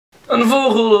Een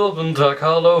vogel op een dak,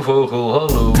 hallo vogel,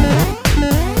 hallo.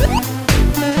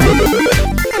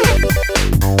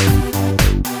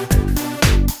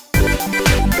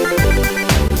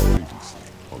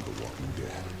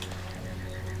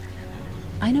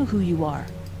 I know who you are.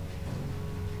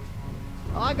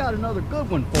 I got another good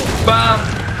one for you. Bam!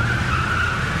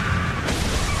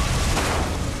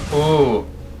 Oeh.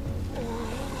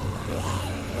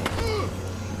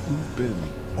 You've been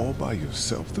all by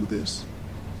yourself through this?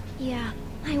 Yeah,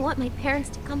 I want my parents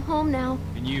to come home now.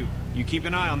 And you keep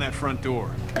an eye on that front door.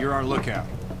 You're our lookout.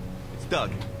 It's Doug.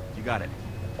 You got it.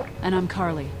 And I'm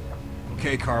Carly.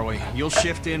 Okay, Carly, you'll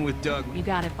shift in with Doug. You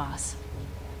got it, boss.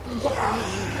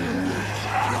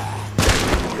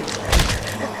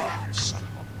 Son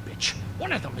of a bitch.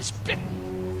 One of them is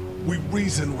bitten. We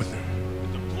reason with him.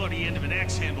 With the bloody end of an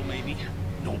axe handle, maybe.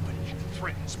 Nobody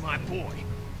threatens my boy.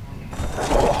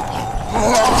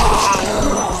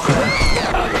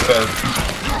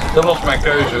 Dat was mijn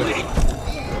keuze.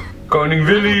 Koning I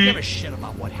don't Willy. give a shit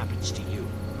about what happens to you.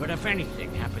 But if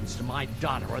anything happens to my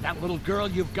daughter or that little girl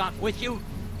you've got with you,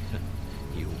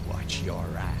 you watch your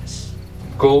ass.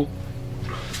 Cool.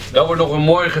 Dat wordt nog een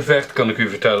mooi gevecht, kan ik u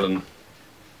vertellen.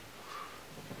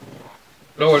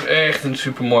 Dat wordt echt een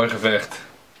super mooi gevecht.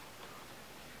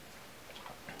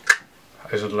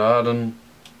 Hij is het laden.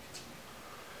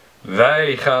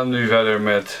 Wij gaan nu verder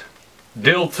met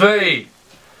deel 2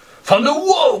 van The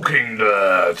Walking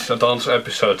Dead. Althans,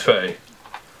 episode 2.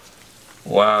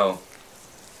 Wauw.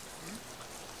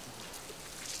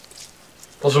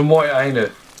 Dat was een mooi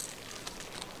einde.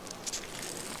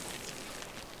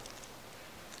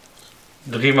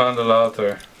 3 maanden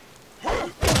later.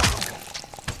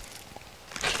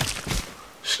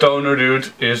 Stoner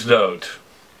dude is dood.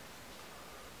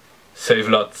 Save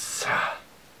lots.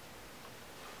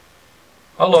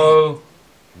 Hallo.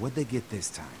 What'd they get this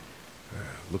time?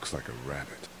 Looks like a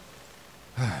rabbit.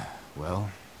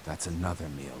 Well, that's another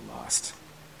meal lost.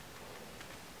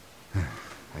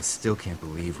 I still can't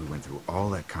believe we went through all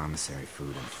that commissary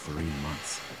food in 3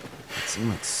 months. It seemed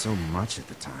like so much at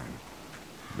the time.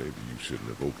 Maybe you shouldn't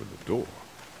have opened the door.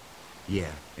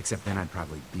 Yeah, except then I'd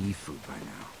probably be food by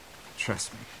now.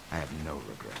 Trust me, I have no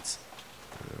regrets.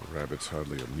 Rabbit's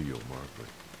hardly a meal, Markley.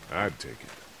 I'd take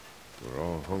it. We're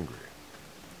all hungry.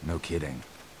 No kidding.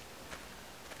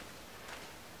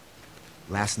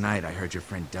 Last night I heard your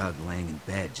friend Doug laying in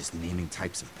bed just naming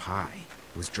types of pie.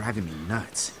 It was driving me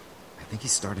nuts. I think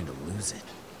he's starting to lose it.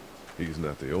 He's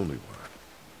not the only one.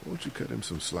 Won't you cut him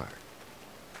some slack?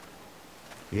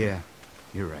 Yeah,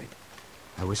 you're right.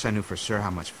 I wish I knew for sure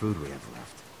how much food we have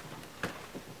left.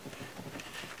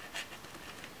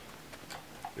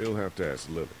 You'll have to ask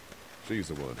Lily. She's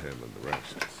the one handling the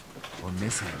rations. Or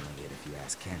mishandling it if you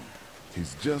ask Kenny.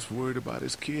 He's just worried about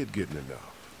his kid getting enough.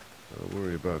 I'll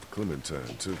worry about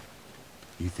Clementine, too.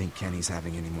 You think Kenny's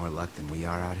having any more luck than we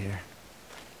are out here?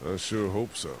 I sure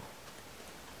hope so.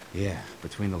 Yeah,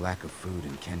 between the lack of food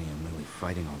and Kenny and Lily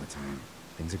fighting all the time,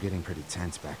 things are getting pretty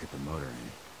tense back at the motor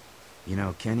inn. You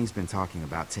know, Kenny's been talking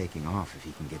about taking off if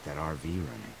he can get that RV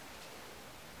running.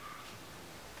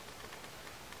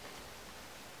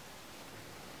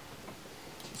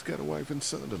 He's got a wife and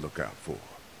son to look out for.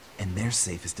 And they're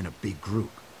safest in a big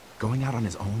group. Going out on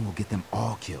his own will get them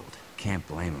all killed. Can't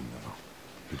blame him, though.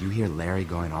 Did you hear Larry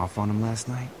going off on him last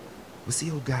night? What's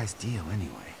the old guy's deal,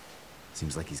 anyway?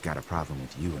 Seems like he's got a problem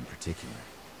with you in particular.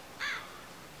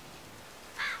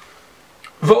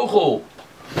 Vogel.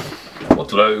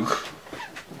 Wat leuk.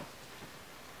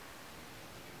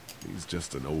 He's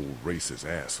just an old racist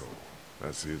asshole.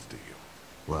 That's his deal.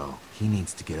 Well, he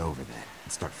needs to get over that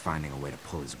and start finding a way to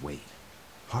pull his weight.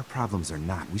 Heart problems or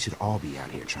not, we should all be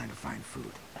out here trying to find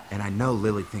food. And I know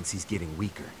Lily thinks he's getting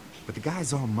weaker, but the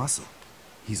guy's all muscle.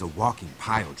 He's a walking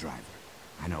pile driver.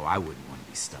 I know I wouldn't want to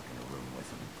be stuck in a room with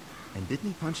him. And didn't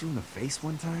he punch you in the face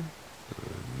one time?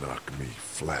 Knock me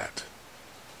flat.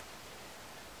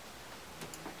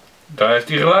 Daar heeft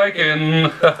hij gelijk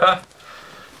in.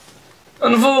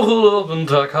 Een vogel op een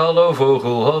dak, hallo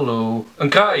vogel, hallo. Een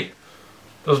kraai.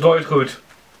 Dat is nooit goed.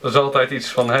 Dat is altijd iets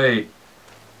van, hey,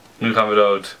 nu gaan we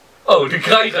dood. Oh, die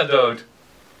kraai gaat dood.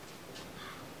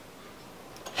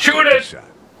 Shoot it!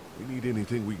 We need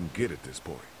anything we can get at this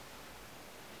point.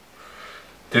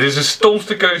 Dit is de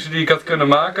stomste keuze die ik had kunnen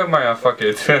maken, maar ja, fuck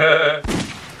it.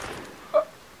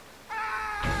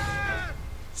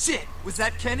 Shit, was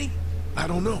that Kenny? I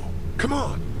don't know. Come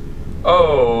on.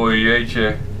 Oh,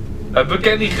 jeetje. Hebben we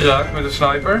Kenny geraakt met een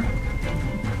sniper?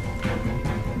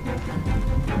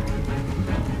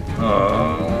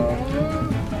 Oh.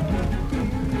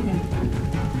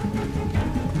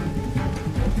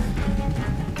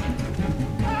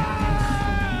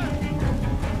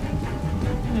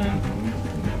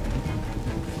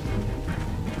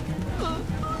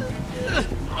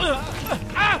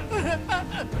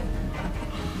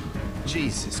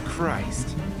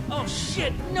 Christ. Oh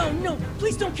shit! No!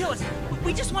 Please don't kill us!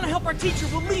 We just want to help our teacher.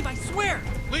 We'll leave, I swear!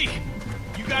 Lee,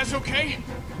 you guys okay?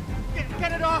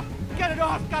 Get it off! Get it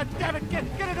off! God damn it! Get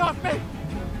it off me!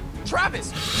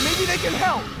 Travis, maybe they can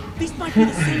help! These might be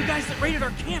the same guys that raided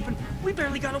our camp, and we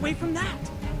barely got away from that.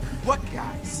 What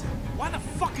guys? Why the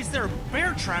fuck is there a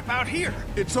bear trap out here?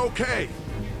 It's okay.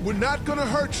 We're not gonna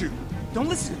hurt you. Don't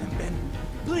listen to them, Ben.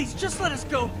 Please, just let us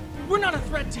go. We're not a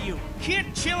threat to you.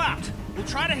 Kid, chill out. We'll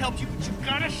try to help you, but you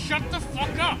gotta shut the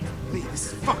fuck up. Lee, this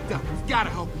is fucked up. We've gotta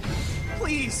help him.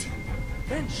 Please.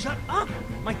 Ben, shut up!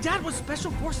 My dad was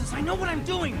Special Forces. I know what I'm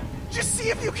doing. Just see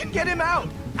if you can get him out!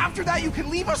 After that, you can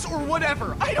leave us or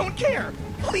whatever. I don't care!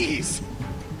 Please!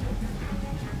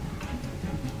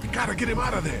 We gotta get him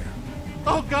out of there.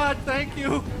 Oh God, thank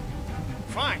you!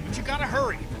 Fine, but you gotta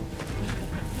hurry.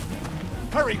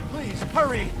 Hurry, please,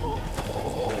 hurry!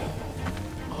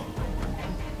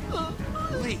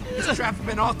 Lee, this trap has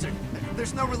been altered.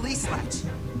 There's no release latch.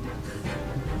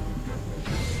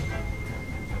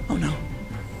 Oh no.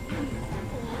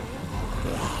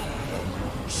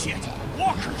 Shit.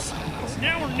 Walkers! It's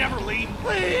now or never, Lee.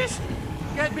 Please!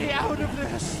 Get me out of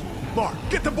this! Mark,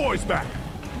 get the boys back.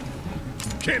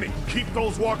 Kenny, keep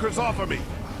those walkers off of me.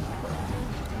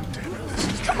 Damn it, this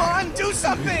is... Come on, do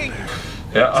something!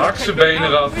 Ja, hak zijn benen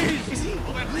eraf.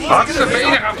 Hak zijn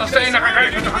benen eraf, dat is de enige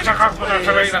keuze. Hak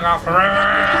zijn benen eraf.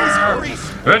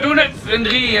 We doen het! Een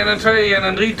 3 en een 2 en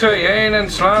een 3, 2, 1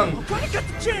 en slaan. To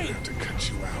cut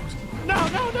you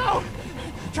out. No!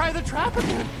 Try the trap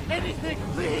again. Anything,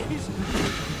 please.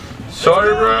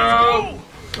 Sorry, bro.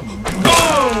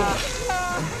 Boom!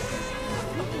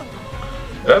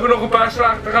 We hebben nog een paar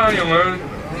slagen te gaan, jongen.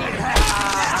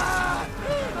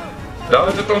 Daar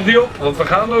houdt het nog niet op, want we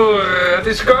gaan door. Het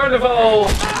is carnaval.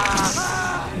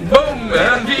 Boom!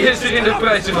 En wie is er in de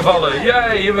prijzen gevallen?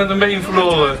 Jij, je bent een been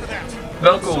verloren.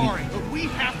 Welkom. Sorry, but we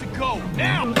have to go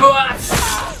now. But.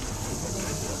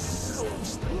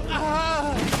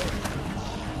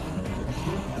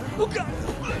 Oh God!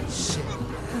 Shit.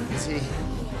 Is he?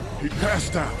 He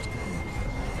passed out.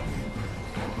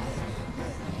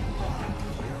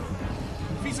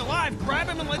 If he's alive, grab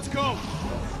him and let's go.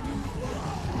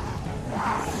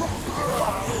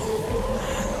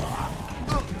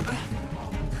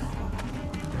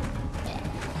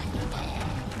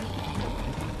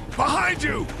 Behind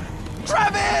you!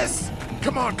 Travis!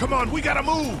 Come on, we gotta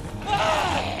move!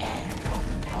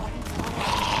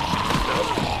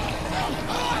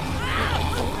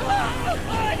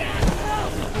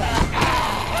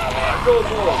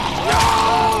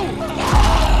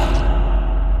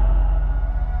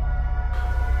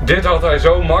 Dit had hij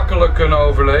zo makkelijk kunnen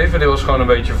overleven, dit was gewoon een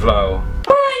beetje flauw.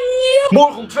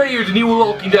 Morgen om 2 uur de nieuwe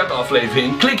Walking Dead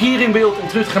aflevering. Klik hier in beeld om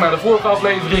terug te gaan naar de vorige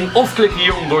aflevering. Of klik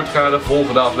hier om door te gaan naar de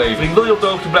volgende aflevering. Wil je op de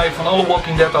hoogte blijven van alle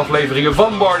Walking Dead afleveringen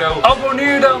van Bardo?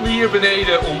 Abonneer dan hier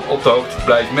beneden om op de hoogte te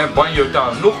blijven met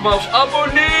BanjoTown. Nogmaals,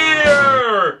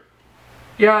 abonneer!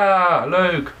 Ja,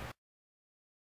 leuk.